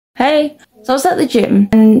Hey, so I was at the gym,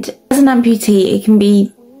 and as an amputee it can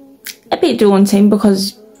be a bit daunting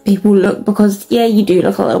because yeah, you do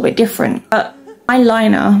look a little bit different. But my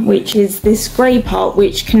liner, which is this grey part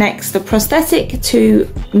which connects the prosthetic to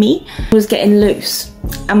me, was getting loose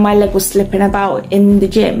and my leg was slipping about in the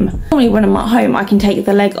gym. Normally when I'm at home I can take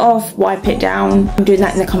the leg off, wipe it down. I'm doing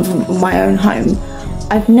that in the comfort of my own home.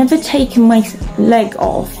 I've never taken my leg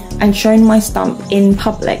off and shown my stump in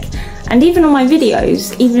public, and even on my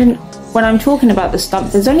videos, even when I'm talking about the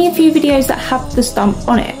stump, there's only a few videos that have the stump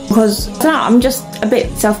on it because I'm just a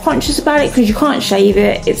bit self-conscious about it because you can't shave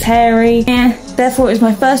it, it's hairy. Yeah, therefore it was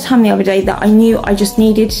my first time the other day that I knew I just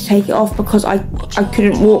needed to take it off because I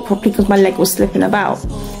couldn't walk properly because my leg was slipping about.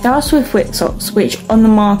 There are Swift socks which on the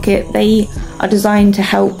market, they are designed to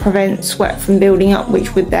help prevent sweat from building up,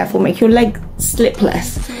 which would therefore make your leg slip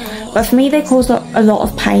less. But for me they cause a lot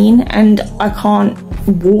of pain and I can't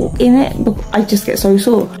walk in it because I just get so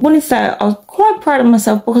sore. I wanted to say I was quite proud of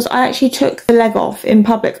myself because I actually took the leg off in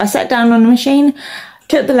public. I sat down on the machine,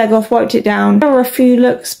 took the leg off, wiped it down. There were a few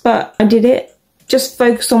looks, but I did it. Just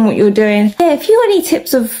focus on what you're doing. Yeah, if you have any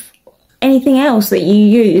tips of anything else that you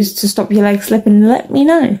use to stop your leg slipping, let me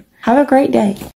know. Have a great day.